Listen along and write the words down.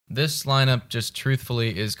this lineup just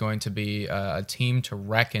truthfully is going to be a team to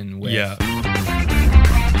reckon with. Yeah.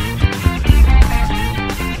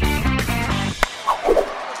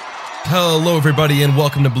 Hello, everybody, and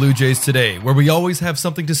welcome to Blue Jays Today, where we always have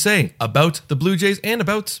something to say about the Blue Jays and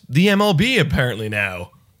about the MLB, apparently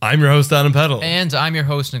now. I'm your host, Adam Peddle. And I'm your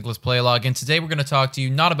host, Nicholas Playlog, and today we're going to talk to you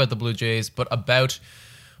not about the Blue Jays, but about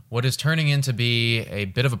what is turning into be a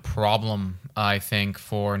bit of a problem, I think,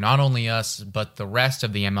 for not only us, but the rest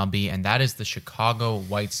of the MLB, and that is the Chicago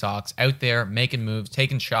White Sox out there making moves,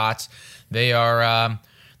 taking shots. They are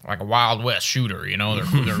like a Wild West shooter, you know?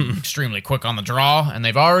 They're extremely quick on the draw, and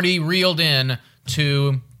they've already reeled in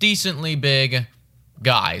two decently big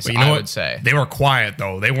guys, I would say. They were quiet,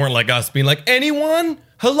 though. They weren't like us being like, anyone?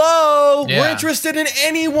 Hello? Yeah. We're interested in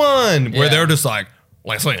anyone. Where they're just like,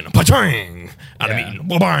 let's say, pa-chang, Adam Eaton,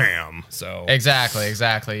 bam. So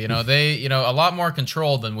exactly. You know, they, a lot more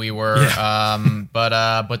control than we were. Yeah.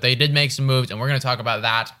 But they did make some moves, and we're going to talk about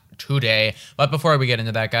that today. But before we get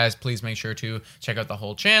into that, guys, please make sure to check out the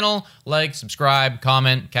whole channel, like, subscribe,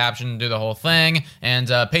 comment, caption, do the whole thing. And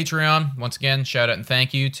Patreon, once again, shout out and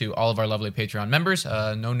thank you to all of our lovely Patreon members.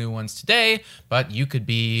 No new ones today, but you could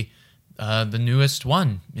be the newest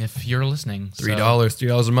one if you're listening.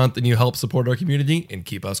 $3 a month, and you help support our community and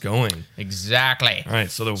keep us going. Exactly. All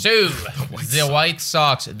right, so the White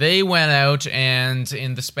Sox, they went out and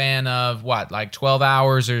in the span of 12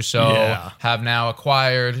 hours or so, have now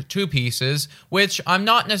acquired two pieces, which I'm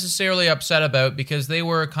not necessarily upset about because they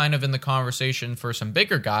were kind of in the conversation for some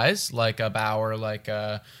bigger guys like a Bauer, like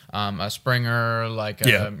a Springer, like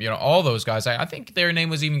all those guys. I think their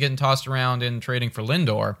name was even getting tossed around in trading for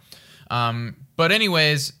Lindor. But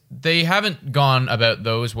anyways, they haven't gone about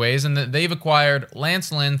those ways, and they've acquired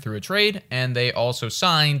Lance Lynn through a trade, and they also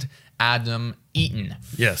signed Adam Eaton.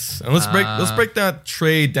 Yes, and let's break that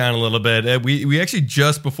trade down a little bit. We actually,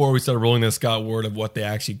 just before we started rolling this, got word of what they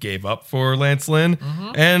actually gave up for Lance Lynn,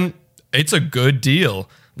 and it's a good deal.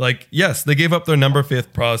 Like, yes, they gave up their number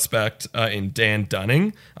 5th prospect in Dan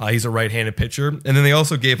Dunning. He's a right-handed pitcher. And then they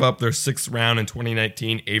also gave up their 6th round in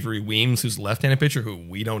 2019, Avery Weems, who's a left-handed pitcher, who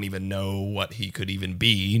we don't even know what he could even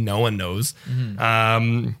be. No one knows.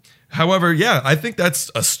 However, I think that's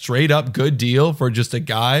a straight-up good deal for just a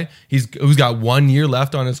guy who's got 1 year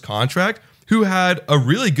left on his contract, who had a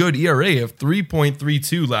really good ERA of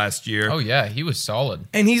 3.32 last year. Oh, yeah, he was solid.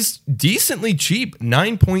 And he's decently cheap,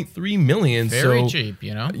 $9.3 million. Very cheap,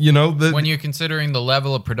 when you're considering the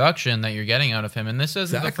level of production that you're getting out of him. And this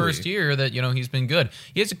isn't the first year that, he's been good.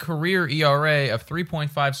 He has a career ERA of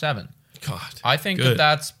 3.57. God, I think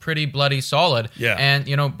that's pretty bloody solid. Yeah.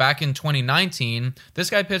 And, back in 2019,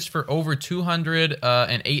 this guy pitched for over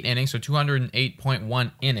 208 innings, so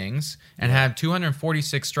 208.1 innings, and had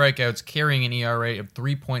 246 strikeouts, carrying an ERA of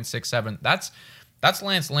 3.67. That's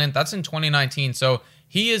Lance Lynn. That's in 2019. So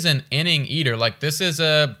he is an inning eater. Like, this is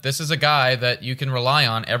a guy that you can rely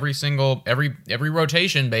on every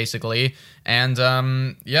rotation, basically. And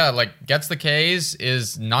gets the Ks,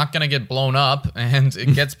 is not going to get blown up, and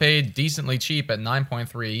it gets paid decently cheap at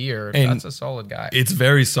 9.3 a year. And that's a solid guy. It's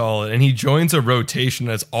very solid, and he joins a rotation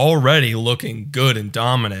that's already looking good and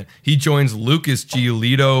dominant. He joins Lucas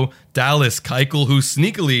Giolito, Dallas Keuchel, who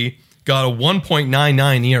sneakily got a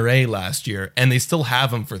 1.99 ERA last year, and they still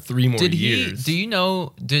have him for 3 more years. Do you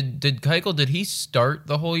know, did Keuchel, did he start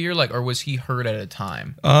the whole year, or was he hurt at a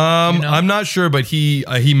time? I'm not sure, but he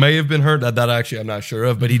may have been hurt. That actually I'm not sure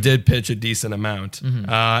of, but he did pitch a decent amount.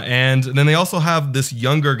 And then they also have this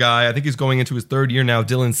younger guy, I think he's going into his 3rd year now,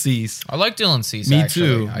 Dylan Cease. I like Dylan Cease, Me actually.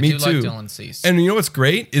 too. I do like Dylan Cease. And you know what's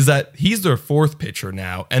great is that he's their 4th pitcher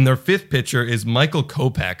now, and their 5th pitcher is Michael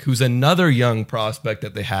Kopech, who's another young prospect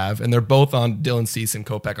that they have, and they're both on Dylan Cease and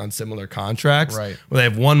Kopech on similar contracts. Right. Where they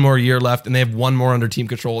have 1 more year left, and they have 1 more under team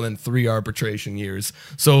control and 3 arbitration years.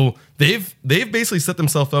 So they've basically set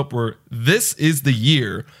themselves up where this is the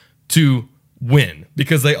year to win,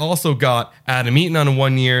 because they also got Adam Eaton on a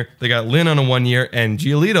 1 year, they got Lynn on a 1 year, and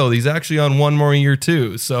Giolito, he's actually on 1 more year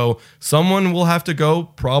too. So someone will have to go,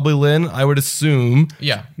 probably Lynn, I would assume.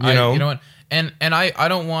 Yeah. You know what? And I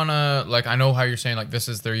don't want to, I know how you're saying, this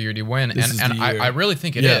is their year to win, I really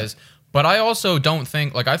think it is. But I also don't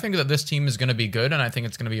think, I think that this team is going to be good, and I think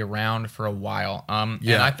it's going to be around for a while. And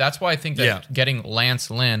that's why I think that getting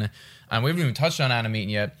Lance Lynn, and we haven't even touched on Adam Eaton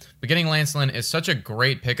yet, but getting Lance Lynn is such a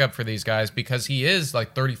great pickup for these guys because he is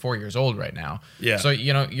 34 years old right now. Yeah. So,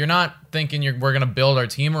 you're not thinking we're going to build our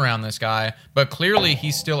team around this guy, but clearly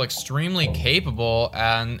he's still extremely capable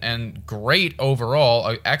and great overall,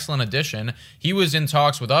 an excellent addition. He was in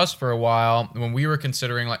talks with us for a while when we were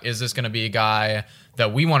considering, is this going to be a guy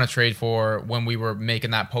that we want to trade for when we were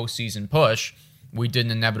making that postseason push. we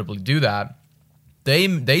didn't inevitably do that.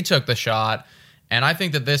 They took the shot, and I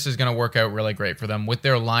think that this is going to work out really great for them. With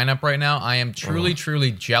their lineup right now, I am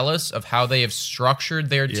truly jealous of how they have structured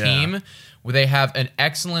their team, where they have an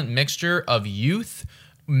excellent mixture of youth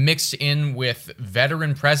mixed in with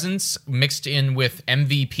veteran presence, mixed in with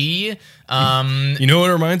MVP. You know what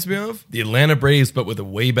it reminds me of? The Atlanta Braves, but with a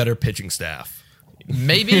way better pitching staff.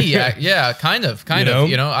 Maybe, yeah, kind of.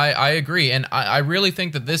 I agree. And I really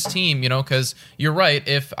think that this team, because you're right,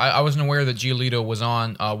 if I wasn't aware that Giolito was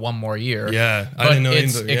on one more year. Yeah, I didn't know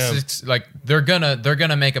either. It's like they're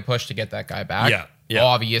gonna make a push to get that guy back. Yeah.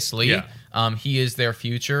 Obviously. Yeah. He is their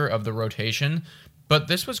future of the rotation. But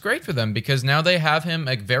this was great for them because now they have him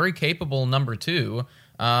a very capable number 2.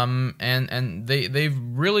 And they've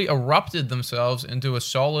really erupted themselves into a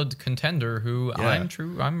solid contender who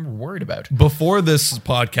I'm worried about. Before this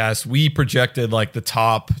podcast, we projected like the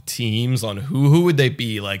top teams on who would they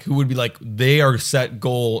be, like who would be like their set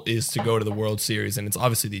goal is to go to the World Series, and it's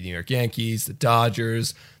obviously the New York Yankees, the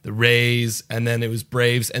Dodgers, the Rays, and then it was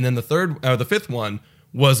Braves, and then the fifth one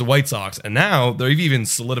was the White Sox, and now they've even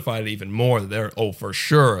solidified it even more. They're for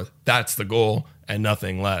sure that's the goal and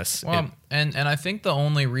nothing less. Well, and I think the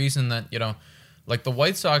only reason that like the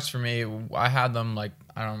White Sox for me, I had them like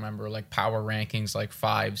I don't remember like power rankings like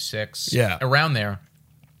 5, 6, around there.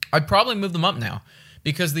 I'd probably move them up now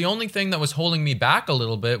because the only thing that was holding me back a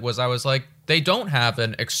little bit was I was like they don't have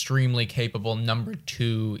an extremely capable number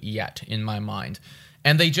 2 yet in my mind,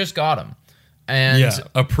 and they just got him. And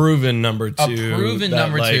a proven number 2. A proven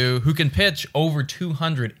number 2 who can pitch over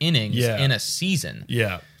 200 innings in a season.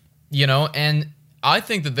 Yeah. And I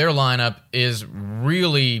think that their lineup is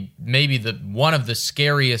really maybe one of the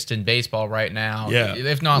scariest in baseball right now. Yeah.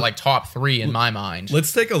 If not like top 3 in my mind.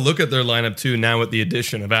 Let's take a look at their lineup too now with the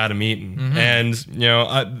addition of Adam Eaton. Mm-hmm.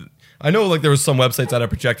 And, I know like there was some websites that had a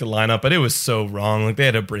projected lineup, but it was so wrong. Like they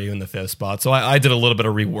had Abreu in the 5th spot. So I did a little bit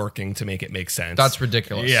of reworking to make it make sense. That's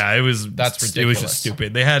ridiculous. Yeah, that's ridiculous. It was just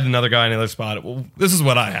stupid. They had another guy in the other spot. Well, this is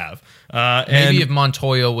what I have. Maybe if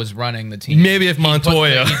Montoya was running the team. Maybe if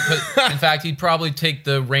Montoya. In fact, he'd probably take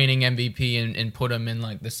the reigning MVP and put him in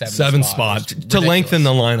like the 7th spot to lengthen the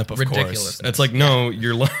lineup, of course. It's like, no,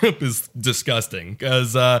 your lineup is disgusting.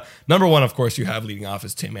 Because number 1, of course, you have leading off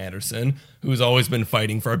is Tim Anderson, who's always been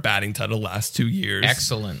fighting for a batting title the last 2 years.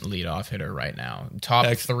 Excellent leadoff hitter right now. Top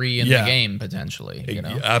 3 in the game, potentially.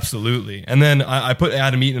 Absolutely. And then I put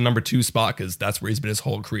Adam Eaton in number 2 spot because that's where he's been his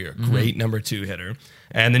whole career. Great number 2 hitter.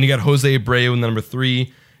 And then you got Jose Abreu in number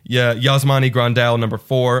 3. Yeah, Yasmani Grandal number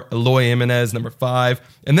 4. Eloy Jimenez number 5.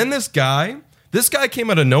 And then this guy came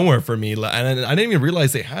out of nowhere for me. And I didn't even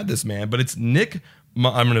realize they had this man, but it's Nick.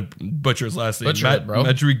 I'm going to butcher his last name. Butcher it, bro.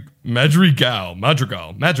 Madrigal.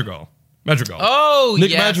 Oh,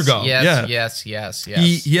 Nick yes, Madrigal. Yes.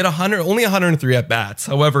 He had only 103 at bats.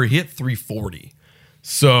 However, he hit 340.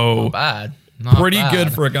 So not bad. Pretty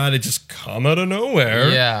good for a guy to just come out of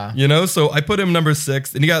nowhere. Yeah. So I put him number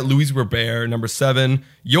 6. Then you got Luis Robert, number 7.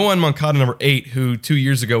 Yohan Moncada, number 8, who 2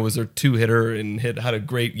 years ago was their 2 hitter and had a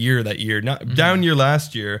great year that year. Down year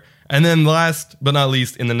last year. And then last but not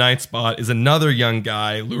least, in the 9th spot is another young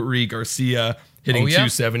guy, Lurie Garcia, hitting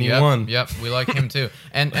 271. Yep, we like him too.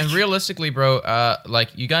 And realistically, bro,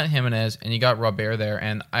 like you got Jimenez and you got Robert there,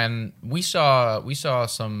 and we saw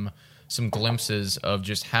some glimpses of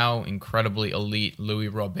just how incredibly elite Louis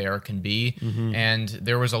Robert can be. Mm-hmm. And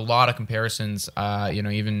there was a lot of comparisons,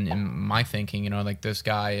 even in my thinking, like this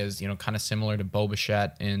guy is, kind of similar to Bo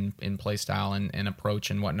Bichette in play style and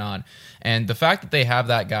approach and whatnot. And the fact that they have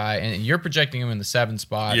that guy and you're projecting him in the 7th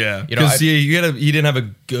spot. Yeah. Because he didn't have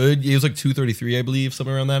he was like 233, I believe,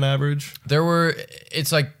 somewhere around that average.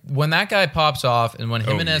 It's like when that guy pops off and when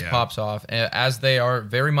Jimenez pops off, as they are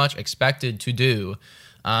very much expected to do,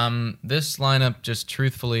 this lineup just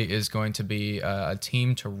truthfully is going to be a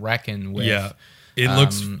team to reckon with. Yeah. It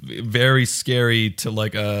looks very scary to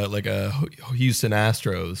like a Houston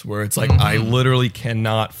Astros where it's like I literally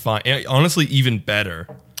cannot find, honestly, even better.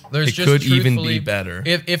 It could even be better.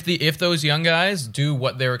 If those young guys do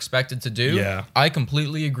what they're expected to do, I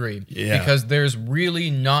completely agree. Yeah. Because there's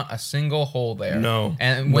really not a single hole there. No.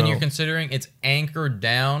 And when you're considering it's anchored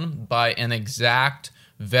down by an exact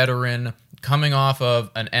veteran coming off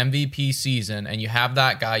of an MVP season, and you have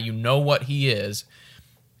that guy, you know what he is.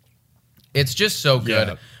 It's just so good.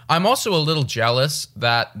 Yeah. I'm also a little jealous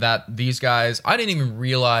that these guys, I didn't even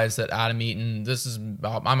realize that Adam Eaton,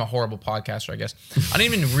 I'm a horrible podcaster, I guess. I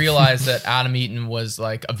didn't even realize that Adam Eaton was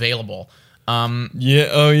like available.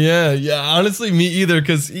 Yeah. Honestly, me either.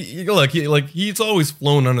 Because he's always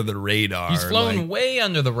flown under the radar. He's flown way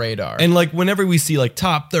under the radar. And like whenever we see like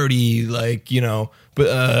top 30,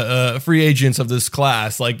 free agents of this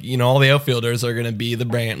class. Like, you know, all the outfielders are going to be the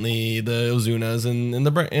Brantley, the Ozunas,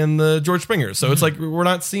 and the George Springers. So it's like we're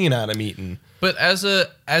not seeing Adam Eaton. But as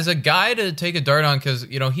a guy to take a dart on, because,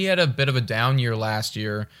 you know, he had a bit of a down year last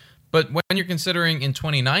year. But when you're considering in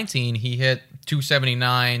 2019, he hit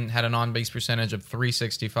 279, had an on-base percentage of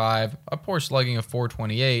 365, a poor slugging of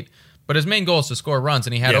 428. But his main goal is to score runs,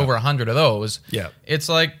 and he had over 100 of those. Yeah. It's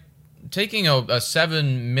like taking a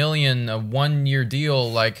 $7 million a 1-year deal,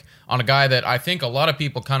 like, on a guy that I think a lot of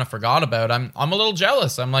people kind of forgot about. I'm a little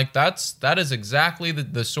jealous. I'm like, that is exactly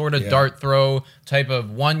the sort of dart throw type of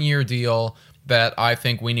 1-year deal that I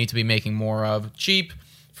think we need to be making more of. Cheap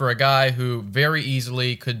for a guy who very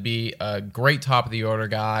easily could be a great top of the order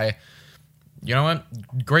guy. You know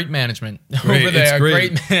what? Great management over there.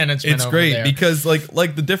 Great management. It's great there. Because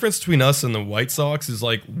like the difference between us and the White Sox is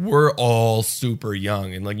like we're all super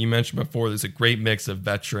young, and like you mentioned before, there's a great mix of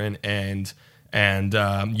veteran and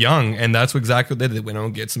young, and that's exactly what they did. They went out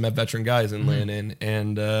and get some veteran guys in Lynn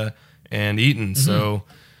and Eaton. So.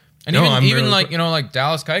 And even like, you know, like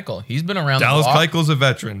Dallas Keuchel, he's been around Dallas the block. Keuchel's a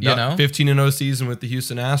veteran. You know, 15-0 season with the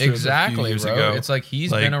Houston Astros exactly, a few years bro. ago. It's like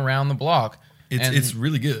he's been around the block. It's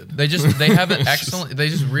really good. They have an excellent. They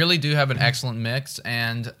just really do have an excellent mix,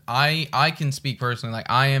 and I can speak personally.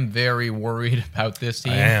 Like, I am very worried about this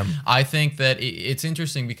team. I am. I think that it's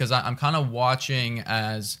interesting because I'm kind of watching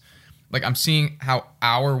as, like, I'm seeing how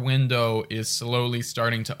our window is slowly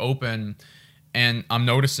starting to open. And I'm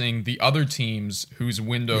noticing the other teams whose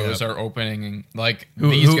windows are opening, like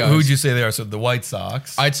these guys. Who'd you say they are? So the White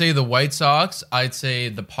Sox. I'd say the White Sox. I'd say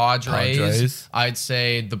the Padres. I'd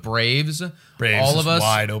say the Braves. All of us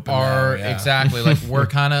wide open are now, exactly like we're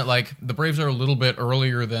kind of like the Braves are a little bit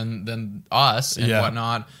earlier than us and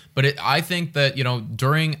whatnot. But I think that, you know,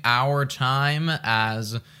 during our time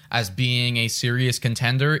as being a serious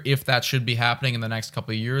contender, if that should be happening in the next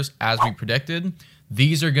couple of years, as we predicted,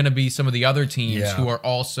 these are going to be some of the other teams who are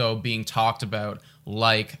also being talked about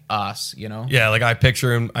like us, you know? Yeah, like I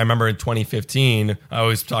remember in 2015, I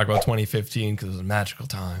always talk about 2015 because it was a magical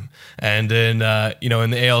time. And then, you know,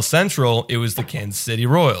 in the AL Central, it was the Kansas City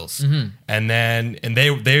Royals. And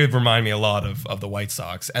they remind me a lot of the White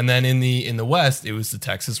Sox. And then in the West, it was the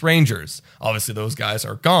Texas Rangers. Obviously, those guys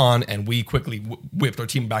are gone, and we quickly whipped our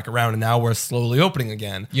team back around, and now we're slowly opening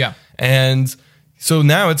again. Yeah. And so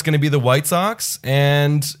now it's going to be the White Sox,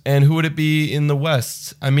 and who would it be in the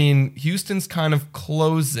West? I mean, Houston's kind of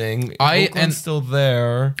closing. Oakland's still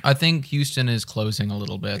there. I think Houston is closing a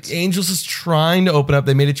little bit. Angels is trying to open up.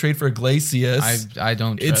 They made a trade for Iglesias. I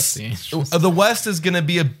don't trust the Angels. The West is going to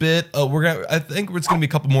be a bit. I think it's going to be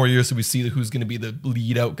a couple more years so we see who's going to be the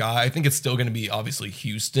lead out guy. I think it's still going to be obviously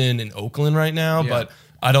Houston and Oakland right now, but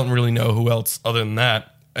I don't really know who else other than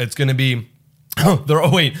that. It's going to be.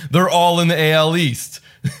 They're all in the AL East.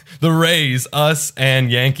 The Rays, us, and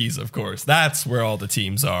Yankees, of course. That's where all the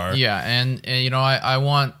teams are. Yeah, and you know, I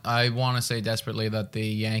want to say desperately that the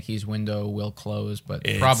Yankees window will close, but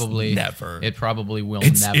it probably will never.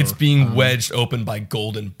 It's being wedged open by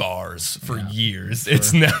golden bars for years.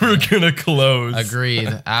 It's never gonna close.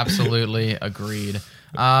 Agreed. Absolutely agreed.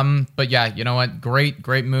 But yeah, you know what?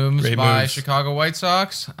 Great moves by Chicago White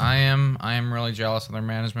Sox. I am really jealous of their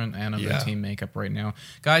management and of their team makeup right now.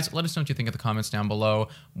 Guys, let us know what you think in the comments down below.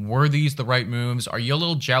 Were these the right moves? Are you a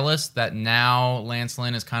little jealous that now Lance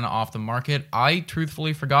Lynn is kind of off the market? I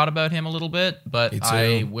truthfully forgot about him a little bit, but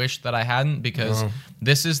I wish that I hadn't, because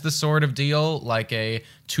this is the sort of deal like a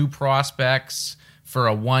 2 prospects for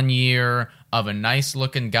a 1 year of a nice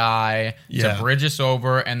looking guy to bridge us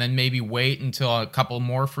over, and then maybe wait until a couple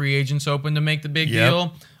more free agents open to make the big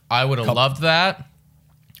deal. I would have loved that.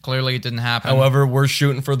 Clearly, it didn't happen. However, we're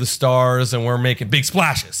shooting for the stars, and we're making big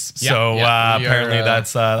splashes. So apparently,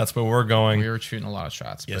 that's where we're going. We were shooting a lot of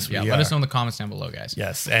shots. Yes, but let us know in the comments down below, guys.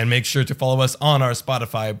 Yes, and make sure to follow us on our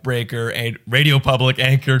Spotify, Breaker, and Radio Public,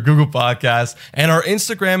 Anchor, Google Podcasts, and our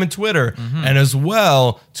Instagram and Twitter. And as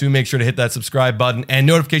well, to make sure to hit that subscribe button and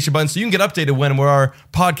notification button so you can get updated when our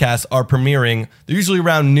podcasts are premiering. They're usually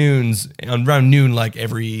around noon, like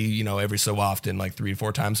every so often, like 3 to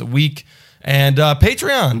 4 times a week. And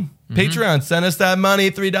Patreon. Patreon, send us that money,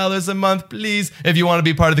 $3 a month, please, if you want to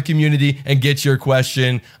be part of the community and get your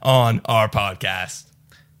question on our podcast.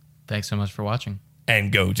 Thanks so much for watching.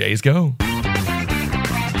 And go Jays, go.